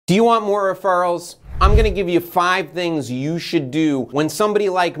Do you want more referrals? I'm going to give you 5 things you should do when somebody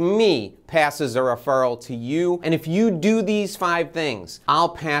like me passes a referral to you. And if you do these 5 things, I'll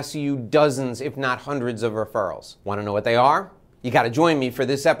pass you dozens, if not hundreds of referrals. Want to know what they are? You got to join me for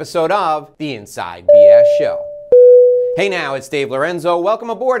this episode of The Inside BS Show. Hey now, it's Dave Lorenzo. Welcome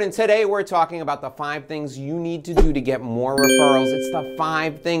aboard, and today we're talking about the 5 things you need to do to get more referrals. It's the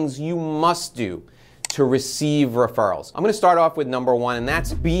 5 things you must do to receive referrals. I'm going to start off with number 1, and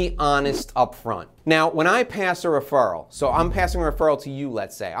that's be honest up front. Now, when I pass a referral, so I'm passing a referral to you,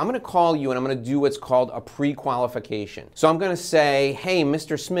 let's say, I'm going to call you and I'm going to do what's called a pre-qualification. So I'm going to say, hey,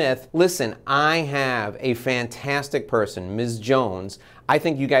 Mr. Smith, listen, I have a fantastic person, Ms. Jones. I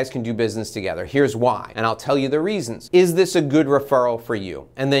think you guys can do business together. Here's why, and I'll tell you the reasons. Is this a good referral for you?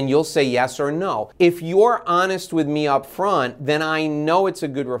 And then you'll say yes or no. If you're honest with me up front, then I know it's a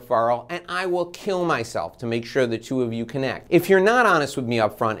good referral, and I will kill myself to make sure the two of you connect. If you're not honest with me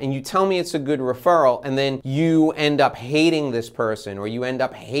up front and you tell me it's a good referral, and then you end up hating this person, or you end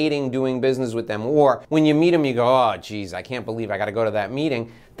up hating doing business with them, or when you meet them you go, oh geez, I can't believe I got to go to that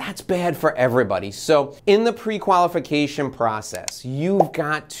meeting, that's bad for everybody. So in the pre-qualification process, you've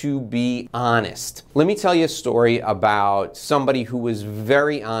got to be honest. Let me tell you a story about somebody who was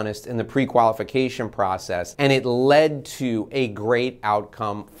very honest in the pre-qualification process, and it led to a great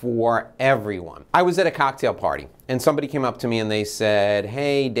outcome for everyone. I was at a cocktail party, and somebody came up to me and they said,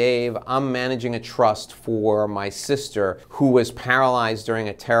 hey Dave, I'm managing a trust for my sister who was paralyzed during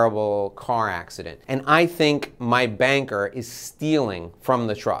a terrible car accident, and I think my banker is stealing from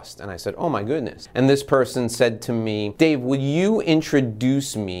the trust. And I said, oh my goodness. And this person said to me, Dave, will you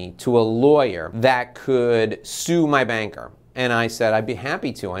introduce me to a lawyer that could sue my banker? And I said, I'd be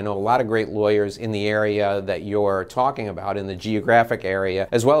happy to. I know a lot of great lawyers in the area that you're talking about, in the geographic area,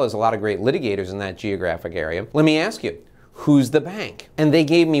 as well as a lot of great litigators in that geographic area. Let me ask you, who's the bank? And they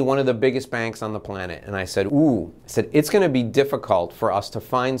gave me one of the biggest banks on the planet. And I said, it's going to be difficult for us to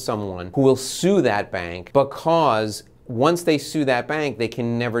find someone who will sue that bank, because once they sue that bank, they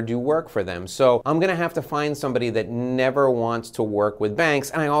can never do work for them. So I'm going to have to find somebody that never wants to work with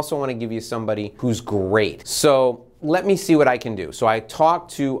banks. And I also want to give you somebody who's great. So let me see what I can do. So I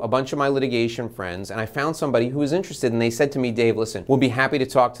talked to a bunch of my litigation friends, and I found somebody who was interested, and they said to me, Dave, listen, we'll be happy to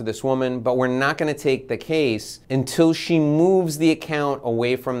talk to this woman, but we're not going to take the case until she moves the account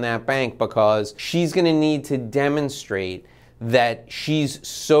away from that bank, because she's going to need to demonstrate that she's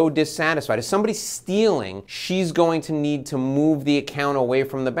so dissatisfied. If somebody's stealing, she's going to need to move the account away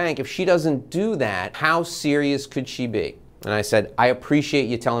from the bank. If she doesn't do that, how serious could she be? And I said, I appreciate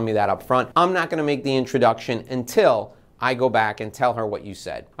you telling me that up front. I'm not going to make the introduction until I go back and tell her what you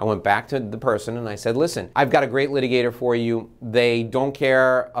said. I went back to the person and I said, listen, I've got a great litigator for you. They don't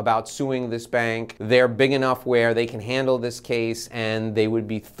care about suing this bank. They're big enough where they can handle this case, and they would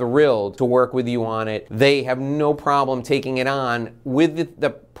be thrilled to work with you on it. They have no problem taking it on with the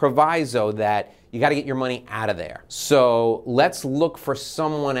proviso that you got to get your money out of there. So let's look for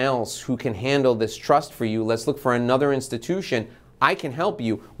someone else who can handle this trust for you. Let's look for another institution. I can help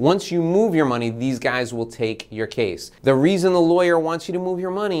you. Once you move your money, these guys will take your case. The reason the lawyer wants you to move your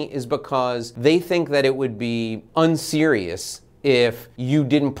money is because they think that it would be unserious if you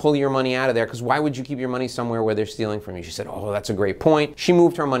didn't pull your money out of there, because why would you keep your money somewhere where they're stealing from you? She said, oh, that's a great point. She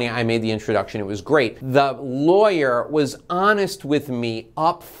moved her money. I made the introduction. It was great. The lawyer was honest with me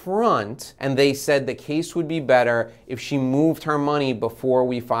up front, and they said the case would be better if she moved her money before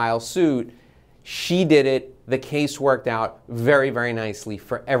we file suit. She did it. The case worked out very, very nicely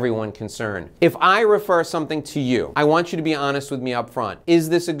for everyone concerned. If I refer something to you, I want you to be honest with me up front. Is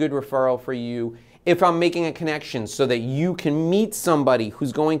this a good referral for you? If I'm making a connection so that you can meet somebody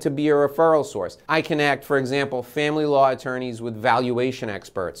who's going to be a referral source, I connect, for example, family law attorneys with valuation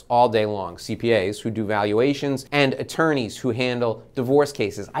experts all day long, CPAs who do valuations, and attorneys who handle divorce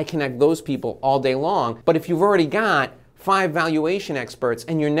cases. I connect those people all day long. But if you've already got 5 valuation experts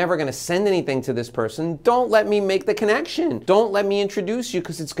and you're never going to send anything to this person, don't let me make the connection. Don't let me introduce you,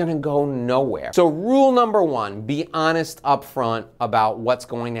 because it's going to go nowhere. So rule number 1, be honest up front about what's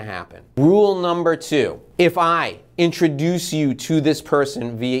going to happen. Rule number 2, if I introduce you to this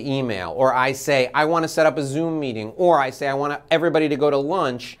person via email, or I say I want to set up a Zoom meeting, or I say I want everybody to go to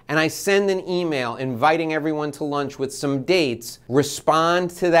lunch, and I send an email inviting everyone to lunch with some dates,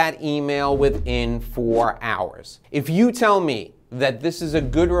 respond to that email within 4 hours. If you tell me that this is a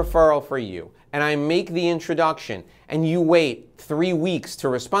good referral for you, and I make the introduction, and you wait 3 weeks to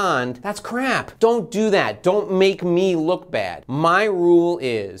respond, that's crap. Don't do that. Don't make me look bad. My rule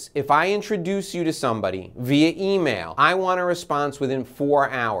is, if I introduce you to somebody via email, I want a response within 4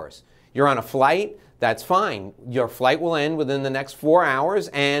 hours. You're on a flight, That's fine. Your flight will end within the next 4 hours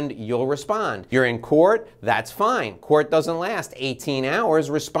and you'll respond. You're in court, that's fine. Court doesn't last 18 hours.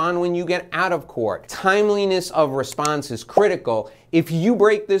 Respond when you get out of court. Timeliness of response is critical. If you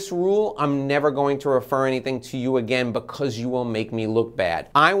break this rule, I'm never going to refer anything to you again because you will make me look bad.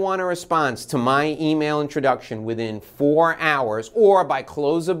 I want a response to my email introduction within 4 hours or by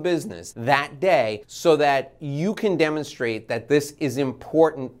close of business that day so that you can demonstrate that this is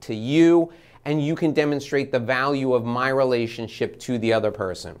important to you and you can demonstrate the value of my relationship to the other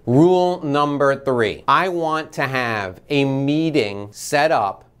person. Rule number 3, I want to have a meeting set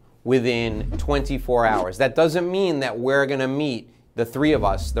up within 24 hours. That doesn't mean that we're gonna meet, the three of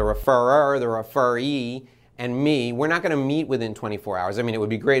us, the referrer, the referee, and me, we're not gonna meet within 24 hours. I mean, it would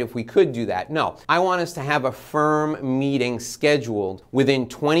be great if we could do that. No, I want us to have a firm meeting scheduled within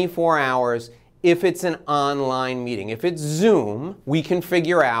 24 hours if it's an online meeting. If it's Zoom, we can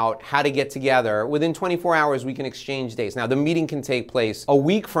figure out how to get together. Within 24 hours, we can exchange dates. Now, the meeting can take place a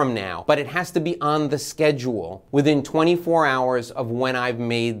week from now, but it has to be on the schedule within 24 hours of when I've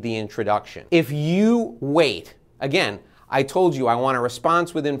made the introduction. If you wait, again, I told you I want a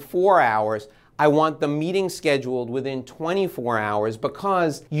response within 4 hours. I want the meeting scheduled within 24 hours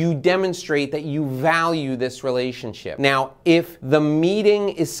because you demonstrate that you value this relationship. Now, if the meeting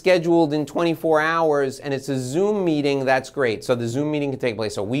is scheduled in 24 hours and it's a Zoom meeting, that's great. So the Zoom meeting can take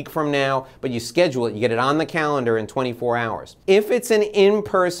place a week from now, but you schedule it, you get it on the calendar in 24 hours. If it's an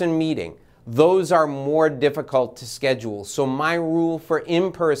in-person meeting, those are more difficult to schedule. So my rule for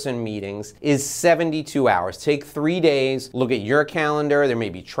in-person meetings is 72 hours. Take 3 days, look at your calendar. There may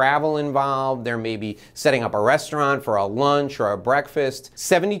be travel involved. There may be setting up a restaurant for a lunch or a breakfast.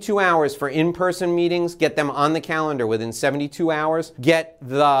 72 hours for in-person meetings. Get them on the calendar within 72 hours. Get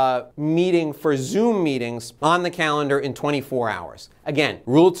the meeting for Zoom meetings on the calendar in 24 hours. Again,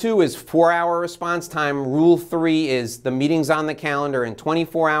 rule 2 is 4-hour response time. Rule 3 is the meeting's on the calendar in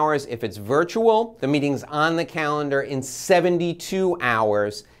 24 hours. If it's virtual, the meeting's on the calendar in 72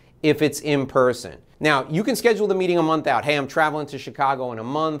 hours if it's in person. Now, you can schedule the meeting a month out. Hey, I'm traveling to Chicago in a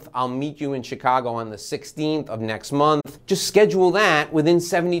month. I'll meet you in Chicago on the 16th of next month. Just schedule that within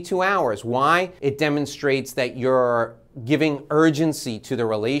 72 hours. Why? It demonstrates that you're giving urgency to the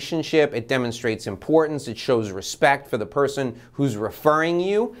relationship. It demonstrates importance. It shows respect for the person who's referring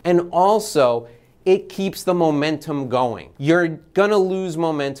you. And also, it keeps the momentum going. You're gonna lose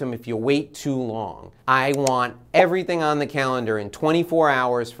momentum if you wait too long. I want everything on the calendar in 24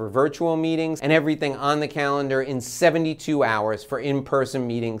 hours for virtual meetings and everything on the calendar in 72 hours for in-person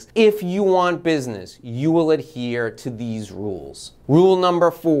meetings. If you want business, you will adhere to these rules. Rule number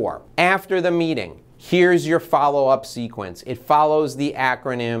 4, after the meeting, here's your follow-up sequence. It follows the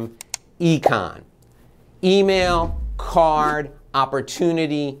acronym ECON. Email, card,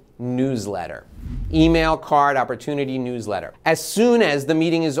 opportunity, newsletter. Email, card, opportunity, newsletter. As soon as the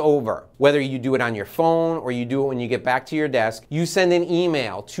meeting is over, whether you do it on your phone or you do it when you get back to your desk, you send an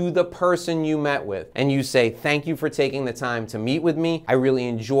email to the person you met with and you say, thank you for taking the time to meet with me. I really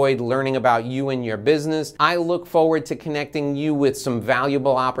enjoyed learning about you and your business. I look forward to connecting you with some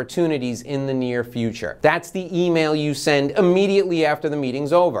valuable opportunities in the near future. That's the email you send immediately after the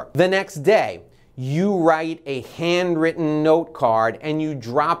meeting's over. The next day, you write a handwritten note card and you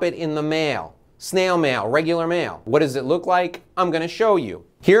drop it in the mail. Snail mail, regular mail. What does it look like? I'm gonna show you.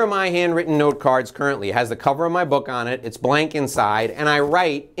 Here are my handwritten note cards currently. It has the cover of my book on it. It's blank inside, and I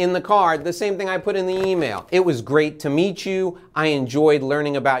write in the card the same thing I put in the email. It was great to meet you. I enjoyed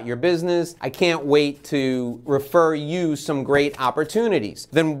learning about your business. I can't wait to refer you some great opportunities.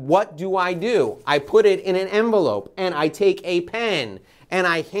 Then what do? I put it in an envelope, and I take a pen, and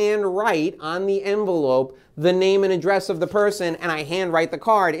I handwrite on the envelope the name and address of the person, and I handwrite the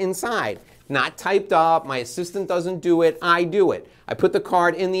card inside. Not typed up, my assistant doesn't do it, I do it. I put the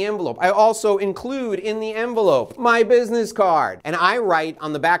card in the envelope. I also include in the envelope my business card. And I write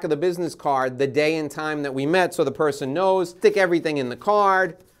on the back of the business card the day and time that we met so the person knows. Stick everything in the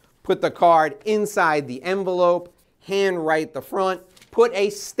card, put the card inside the envelope, handwrite the front, put a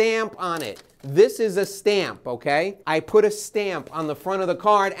stamp on it. This is a stamp, okay? I put a stamp on the front of the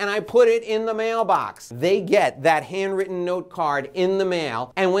card and I put it in the mailbox. They get that handwritten note card in the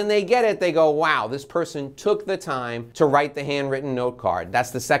mail, and when they get it, they go, wow, this person took the time to write the handwritten note card. That's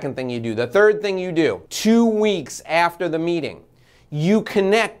the second thing you do. The third thing you do, 2 weeks after the meeting, you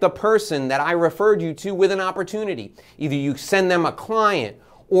connect the person that I referred you to with an opportunity. Either you send them a client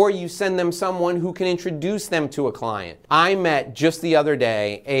or you send them someone who can introduce them to a client. I met just the other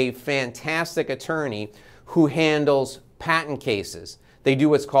day a fantastic attorney who handles patent cases. They do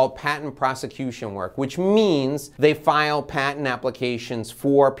what's called patent prosecution work, which means they file patent applications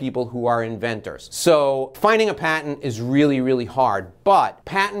for people who are inventors. So finding a patent is really, really hard, but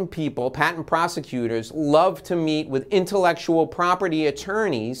patent people, patent prosecutors, love to meet with intellectual property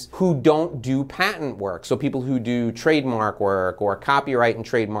attorneys who don't do patent work. So people who do trademark work or copyright and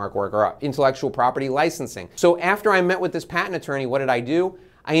trademark work or intellectual property licensing. So after I met with this patent attorney, what did I do?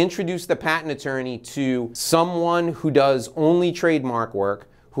 I introduced the patent attorney to someone who does only trademark work,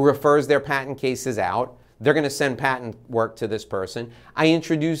 who refers their patent cases out. They're going to send patent work to this person. I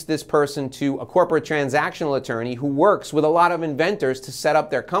introduced this person to a corporate transactional attorney who works with a lot of inventors to set up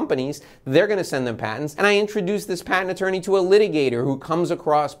their companies. They're going to send them patents. And I introduced this patent attorney to a litigator who comes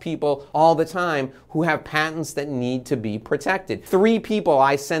across people all the time who have patents that need to be protected. 3 people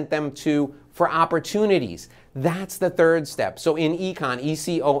I sent them to for opportunities. That's the third step. So in econ,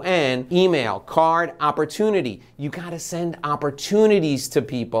 E-C-O-N, email, card, opportunity. You gotta send opportunities to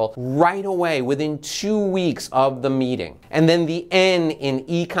people right away within 2 weeks of the meeting. And then the N in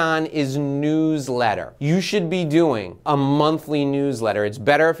econ is newsletter. You should be doing a monthly newsletter. It's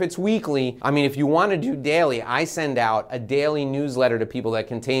better if it's weekly. I mean, if you wanna do daily, I send out a daily newsletter to people that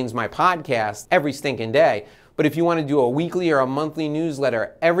contains my podcast every stinking day. But if you want to do a weekly or a monthly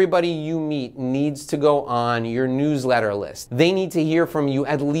newsletter, everybody you meet needs to go on your newsletter list. They need to hear from you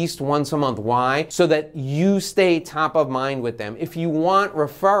at least once a month. Why? So that you stay top of mind with them. If you want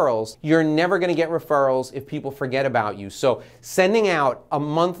referrals, you're never going to get referrals if people forget about you. So sending out a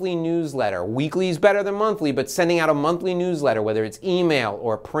monthly newsletter, weekly is better than monthly, but sending out a monthly newsletter, whether it's email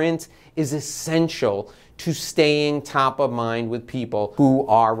or print, is essential to staying top of mind with people who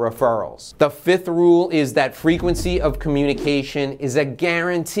are referrals. The 5th rule is that frequency of communication is a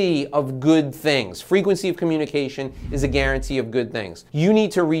guarantee of good things. Frequency of communication is a guarantee of good things. You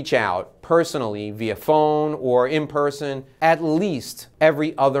need to reach out personally via phone or in person at least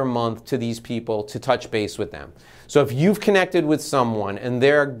every other month to these people to touch base with them. So if you've connected with someone and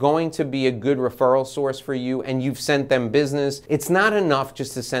they're going to be a good referral source for you and you've sent them business, it's not enough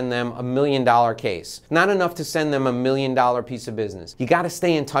just to send them $1 million case. Not enough to send them $1 million piece of business. You got to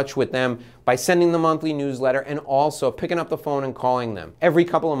stay in touch with them by sending the monthly newsletter and also picking up the phone and calling them every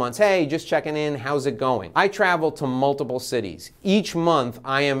couple of months. Hey, just checking in, how's it going? I travel to multiple cities. Each month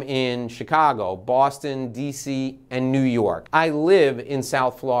I am in Chicago, Boston, DC, and New York. I live in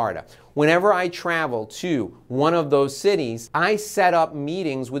South Florida. Whenever I travel to one of those cities, I set up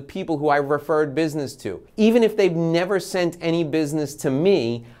meetings with people who I've referred business to. Even if they've never sent any business to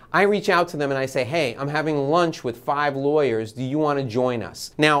me, I reach out to them and I say, hey, I'm having lunch with 5 lawyers. Do you want to join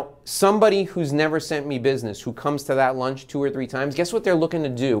us? Now, somebody who's never sent me business, who comes to that lunch 2 or 3 times, guess what they're looking to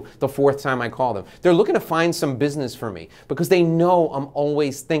do the 4th time I call them? They're looking to find some business for me because they know I'm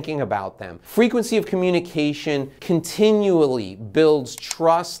always thinking about them. Frequency of communication continually builds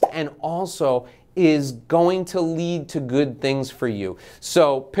trust and also is going to lead to good things for you.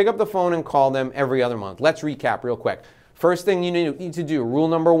 So pick up the phone and call them every other month. Let's recap real quick. First thing you need to do, rule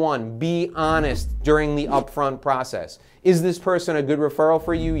number 1, be honest during the upfront process. Is this person a good referral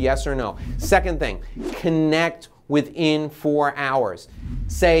for you? Yes or no? Second thing, connect within 4 hours.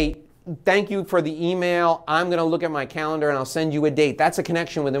 Say, thank you for the email. I'm going to look at my calendar and I'll send you a date. That's a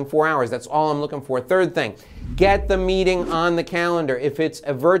connection within 4 hours. That's all I'm looking for. Third thing, get the meeting on the calendar. If it's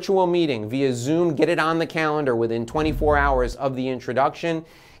a virtual meeting via Zoom, get it on the calendar within 24 hours of the introduction.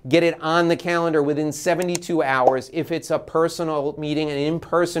 Get it on the calendar within 72 hours. If it's a personal meeting, an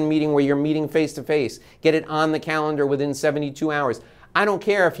in-person meeting where you're meeting face-to-face, get it on the calendar within 72 hours. I don't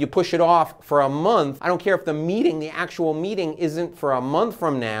care if you push it off for a month. I don't care if the meeting, the actual meeting, isn't for a month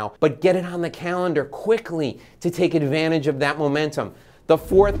from now, but get it on the calendar quickly to take advantage of that momentum. The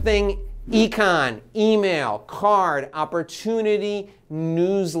 4th thing, econ, email, card, opportunity,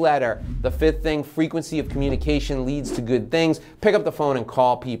 newsletter. The 5th thing, frequency of communication leads to good things. Pick up the phone and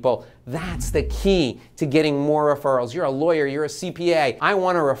call people. That's the key to getting more referrals. You're a lawyer, you're a CPA. I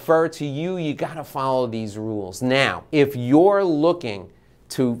want to refer to you. You got to follow these rules. Now, if you're looking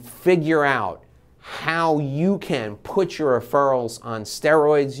to figure out how you can put your referrals on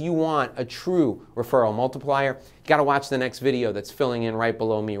steroids, you want a true referral multiplier, you got to watch the next video that's filling in right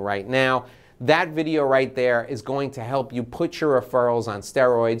below me right now. That video right there is going to help you put your referrals on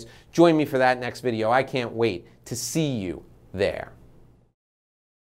steroids. Join me for that next video. I can't wait to see you there.